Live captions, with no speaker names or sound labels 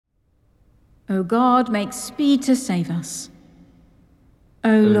O God, make speed to save us.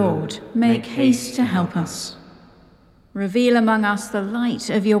 O Lord, make haste to help us. Reveal among us the light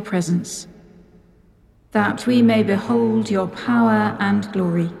of your presence, that we may behold your power and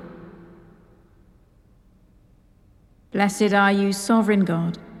glory. Blessed are you, sovereign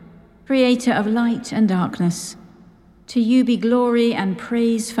God, creator of light and darkness. To you be glory and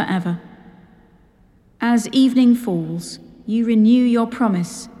praise forever. As evening falls, you renew your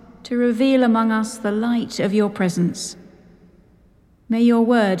promise to reveal among us the light of your presence. May your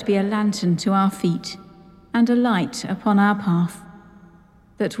word be a lantern to our feet and a light upon our path,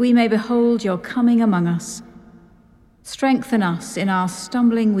 that we may behold your coming among us. Strengthen us in our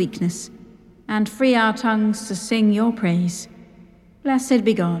stumbling weakness, and free our tongues to sing your praise. Blessed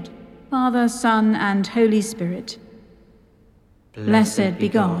be God, Father, Son, and Holy Spirit. Blessed be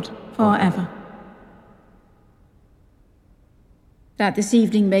God forever. That this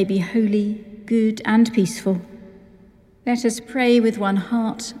evening may be holy, good, and peaceful, let us pray with one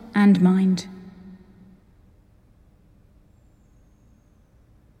heart and mind.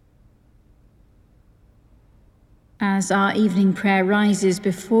 As our evening prayer rises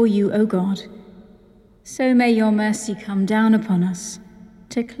before you, O God, so may your mercy come down upon us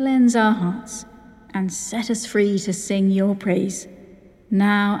to cleanse our hearts and set us free to sing your praise,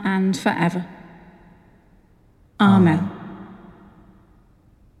 now and forever. Amen.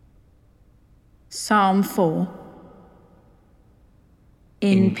 Psalm 4.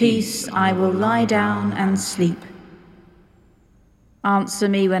 In peace I will lie down and sleep. Answer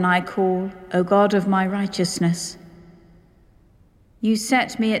me when I call, O God of my righteousness. You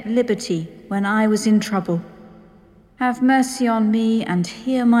set me at liberty when I was in trouble. Have mercy on me and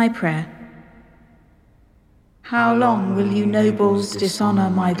hear my prayer. How long will you nobles dishonor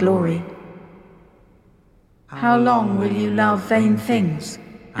my glory? How long will you love vain things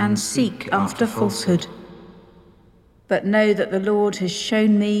and seek after falsehood? But know that the Lord has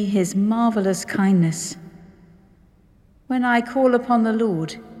shown me his marvelous kindness. When I call upon the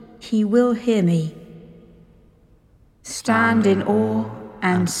Lord, he will hear me. Stand in awe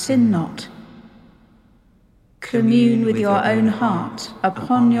and sin not. Commune with your own heart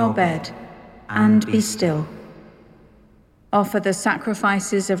upon your bed and be still. Offer the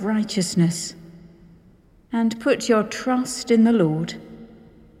sacrifices of righteousness and put your trust in the Lord.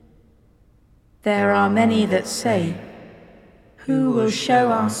 There are many that say, who will show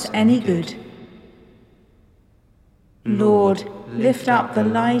us any good? Lord, lift up the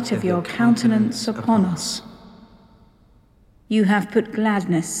light of your countenance upon us. You have put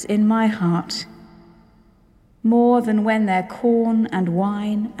gladness in my heart, more than when their corn and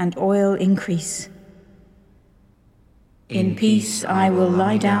wine and oil increase. In peace I will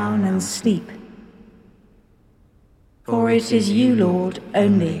lie down and sleep. For it is you, Lord,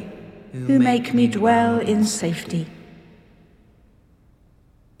 only, who make me dwell in safety.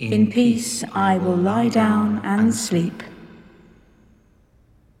 In peace I will lie down and sleep.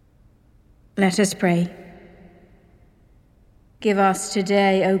 Let us pray. Give us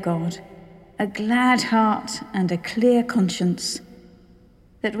today, O God, a glad heart and a clear conscience,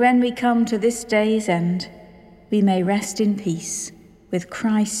 that when we come to this day's end, we may rest in peace with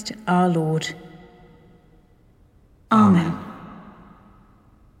Christ our Lord. Amen.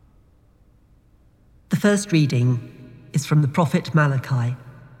 The first reading is from the prophet Malachi,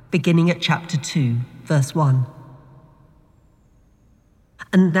 beginning at chapter 2, verse 1.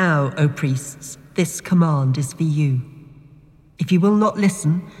 And now, O priests, this command is for you. If you will not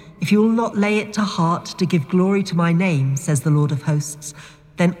listen, if you will not lay it to heart to give glory to my name, says the Lord of hosts,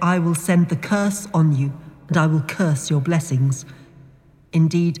 then I will send the curse on you, and I will curse your blessings.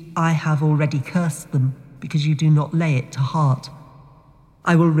 Indeed, I have already cursed them, because you do not lay it to heart.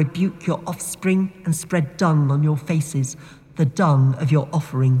 I will rebuke your offspring and spread dung on your faces, the dung of your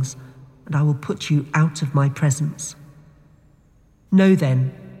offerings, and I will put you out of my presence. Know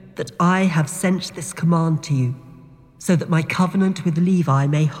then that I have sent this command to you, so that my covenant with Levi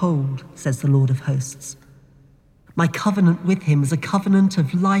may hold, says the Lord of hosts. My covenant with him is a covenant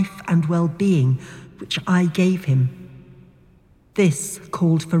of life and well-being, which I gave him. This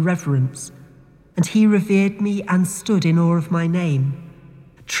called for reverence, and he revered me and stood in awe of my name.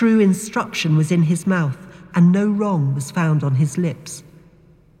 True instruction was in his mouth, and no wrong was found on his lips.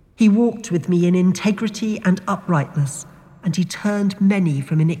 He walked with me in integrity and uprightness, and he turned many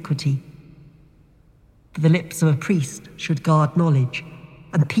from iniquity. For the lips of a priest should guard knowledge,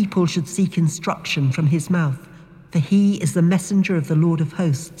 and people should seek instruction from his mouth, for he is the messenger of the Lord of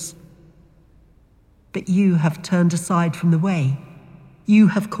hosts. But you have turned aside from the way. You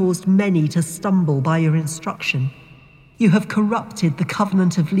have caused many to stumble by your instruction. You have corrupted the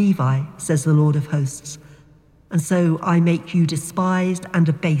covenant of Levi, says the Lord of hosts. And so I make you despised and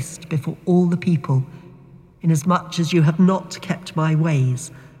abased before all the people, inasmuch as you have not kept my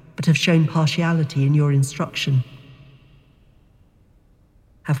ways, but have shown partiality in your instruction.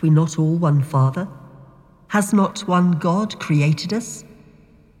 Have we not all one Father? Has not one God created us?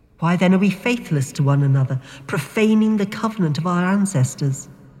 Why then are we faithless to one another, profaning the covenant of our ancestors?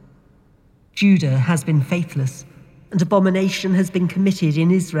 Judah has been faithless, and abomination has been committed in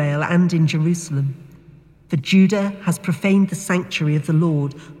Israel and in Jerusalem. For Judah has profaned the sanctuary of the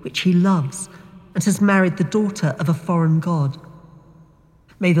Lord, which he loves, and has married the daughter of a foreign god.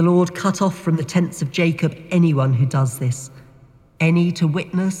 May the Lord cut off from the tents of Jacob anyone who does this, any to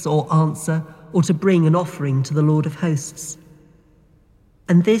witness or answer, or to bring an offering to the Lord of hosts.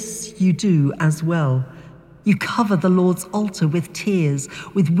 And this you do as well. You cover the Lord's altar with tears,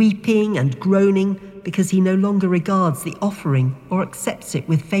 with weeping and groaning, because he no longer regards the offering or accepts it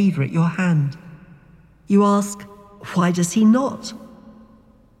with favor at your hand. You ask, why does he not?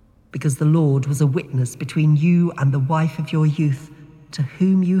 Because the Lord was a witness between you and the wife of your youth, to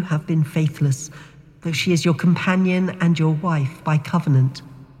whom you have been faithless, though she is your companion and your wife by covenant.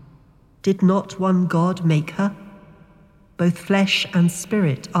 Did not one God make her? Both flesh and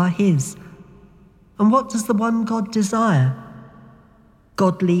spirit are his. And what does the one God desire?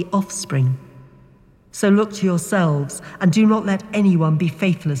 Godly offspring. So look to yourselves, and do not let anyone be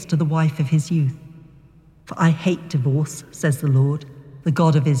faithless to the wife of his youth. For I hate divorce, says the Lord, the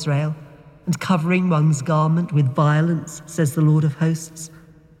God of Israel, and covering one's garment with violence, says the Lord of hosts.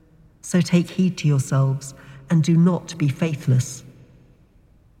 So take heed to yourselves, and do not be faithless.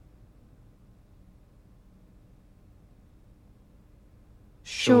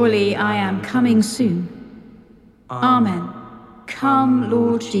 Surely I am coming soon. Amen. Come,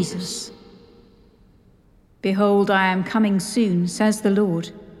 Lord Jesus. Behold, I am coming soon, says the Lord,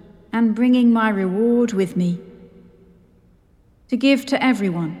 and bringing my reward with me, to give to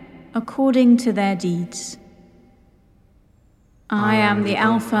everyone according to their deeds. I am the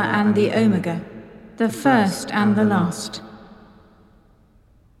Alpha and the Omega, the first and the last,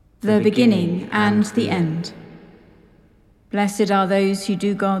 the beginning and the end. Blessed are those who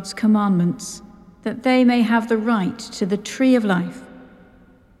do God's commandments, that they may have the right to the tree of life,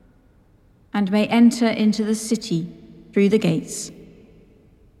 and may enter into the city through the gates.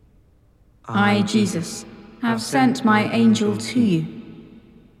 I, Jesus, have sent my angel to you,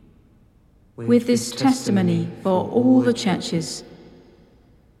 with this testimony for all the churches.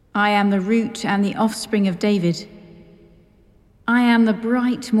 I am the root and the offspring of David. I am the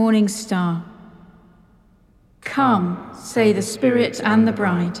bright morning star. Come, say the Spirit and the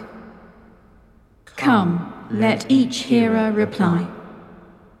bride. Come, let each hearer reply.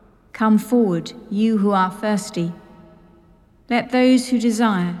 Come forward, you who are thirsty. Let those who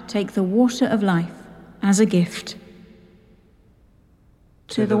desire take the water of life as a gift.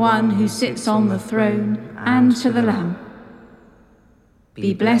 To the one who sits on the throne and to the Lamb,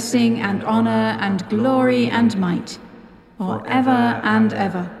 be blessing and honor and glory and might, forever and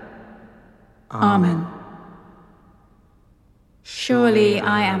ever. Amen. Surely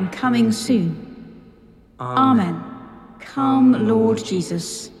I am coming soon. Amen. Come, Lord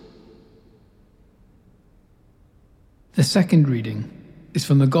Jesus. The second reading is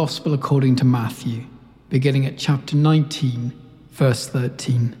from the Gospel according to Matthew, beginning at chapter 19, verse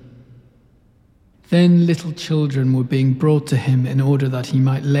 13. Then little children were being brought to him in order that he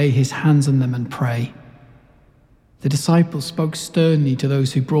might lay his hands on them and pray. The disciples spoke sternly to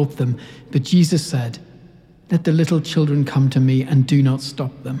those who brought them, but Jesus said, "Let the little children come to me and do not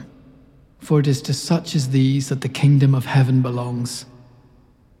stop them, for it is to such as these that the kingdom of heaven belongs."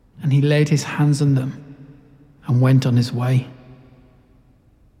 And he laid his hands on them and went on his way.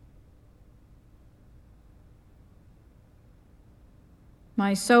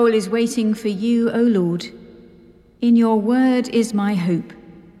 My soul is waiting for you, O Lord. In your word is my hope.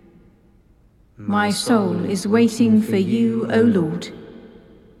 My soul is waiting for you, O Lord.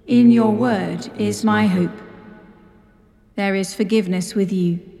 In your word is my hope. There is forgiveness with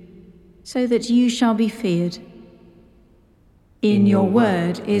you, so that you shall be feared. In your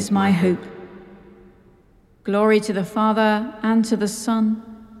word is my hope. Glory to the Father, and to the Son,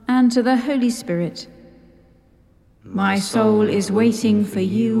 and to the Holy Spirit. My soul is waiting for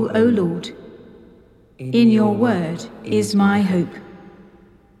you, O Lord. In your word is my hope.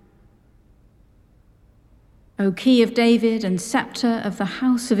 O key of David and scepter of the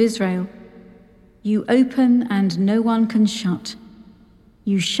house of Israel, you open and no one can shut.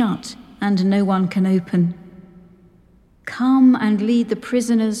 You shut and no one can open. Come and lead the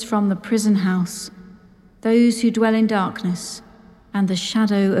prisoners from the prison house. those who dwell in darkness and the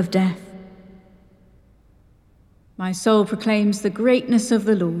shadow of death. My soul proclaims the greatness of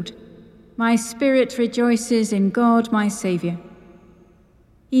the Lord. My spirit rejoices in God my Saviour.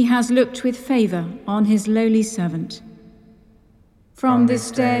 He has looked with favour on his lowly servant. From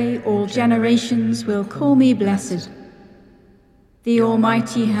this day all generations will call me blessed. The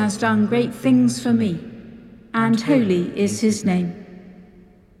Almighty has done great things for me, and holy is his name.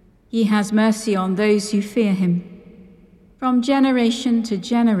 He has mercy on those who fear him, from generation to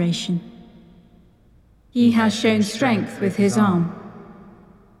generation. He has shown strength with his arm,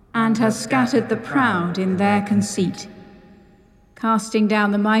 and has scattered the proud in their conceit, casting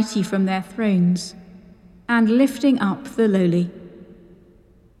down the mighty from their thrones, and lifting up the lowly.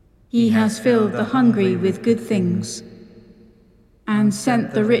 He has filled the hungry with good things, and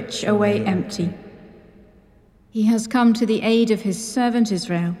sent the rich away empty. He has come to the aid of his servant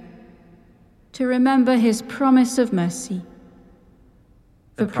Israel, to remember his promise of mercy,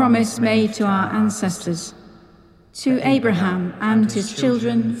 the promise made to our ancestors, to Abraham and his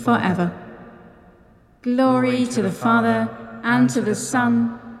children forever. Glory to the Father, and to the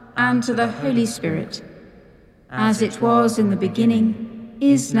Son, and to the Holy Spirit, as it was in the beginning,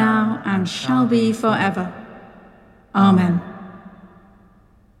 is now, and shall be forever. Amen.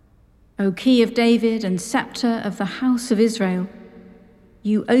 O key of David and sceptre of the house of Israel,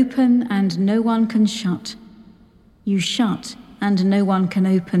 you open and no one can shut. You shut and no one can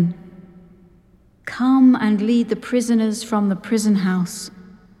open. Come and lead the prisoners from the prison house,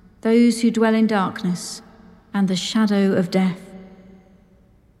 those who dwell in darkness and the shadow of death.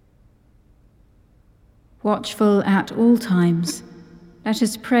 Watchful at all times, let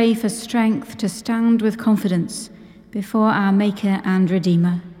us pray for strength to stand with confidence before our Maker and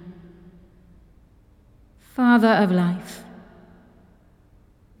Redeemer. Father of life,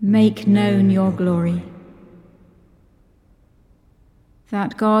 make known your glory,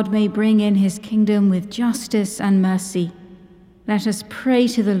 that God may bring in his kingdom with justice and mercy. Let us pray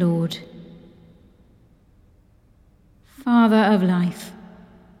to the Lord. Father of life,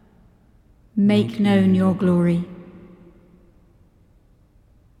 make known your glory,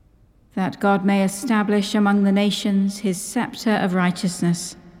 that God may establish among the nations his sceptre of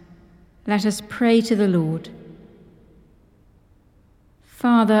righteousness. Let us pray to the Lord.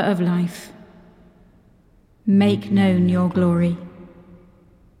 Father of life, make known your glory,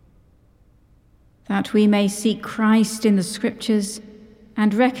 that we may seek Christ in the Scriptures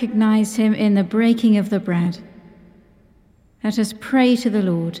and recognize him in the breaking of the bread. Let us pray to the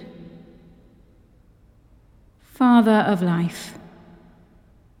Lord. Father of life,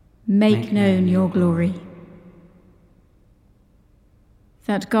 make known your glory,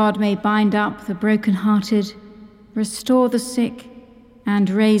 that God may bind up the brokenhearted, restore the sick, and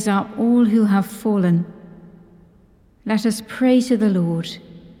raise up all who have fallen. Let us pray to the Lord.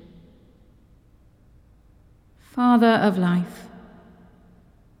 Father of life,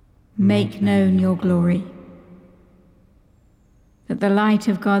 make known your glory, that the light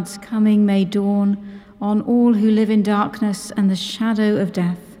of God's coming may dawn on all who live in darkness and the shadow of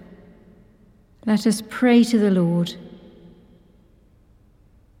death. Let us pray to the Lord.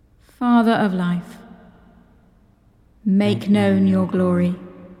 Father of life, make known your glory,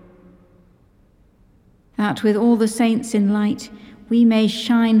 that with all the saints in light we may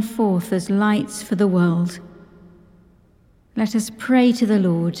shine forth as lights for the world. Let us pray to the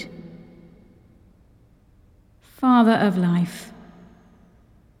Lord. Father of life,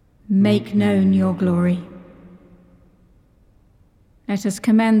 make known your glory. Let us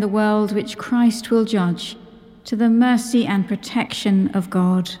commend the world which Christ will judge to the mercy and protection of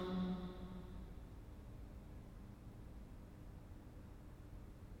God.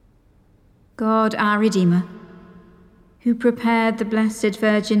 God, our Redeemer, who prepared the Blessed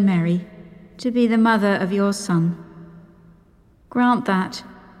Virgin Mary to be the mother of your Son, grant that,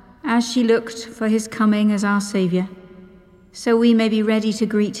 as she looked for his coming as our Saviour, so we may be ready to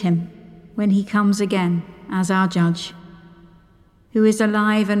greet him when he comes again as our Judge, who is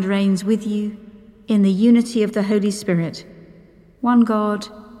alive and reigns with you in the unity of the Holy Spirit, one God,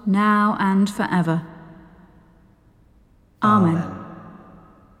 now and forever. Amen.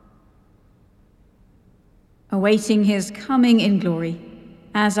 Awaiting his coming in glory,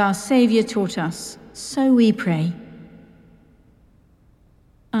 as our Saviour taught us, so we pray.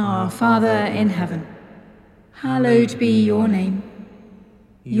 Our Father in heaven, hallowed be your name.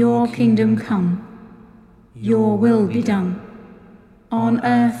 Your kingdom come, your will be done, on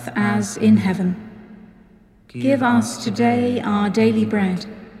earth as in heaven. Give us today our daily bread.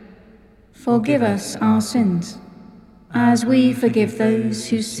 Forgive us our sins, as we forgive those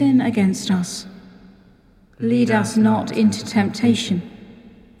who sin against us. Lead us not into temptation,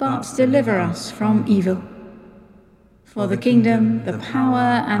 but deliver us from evil. For the kingdom, the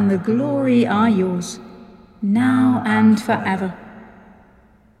power, and the glory are yours, now and forever.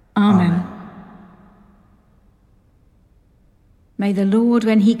 Amen. May the Lord,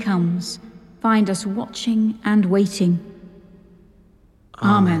 when he comes, find us watching and waiting.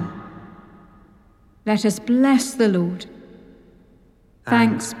 Amen. Let us bless the Lord.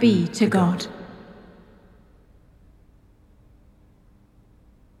 Thanks be to God.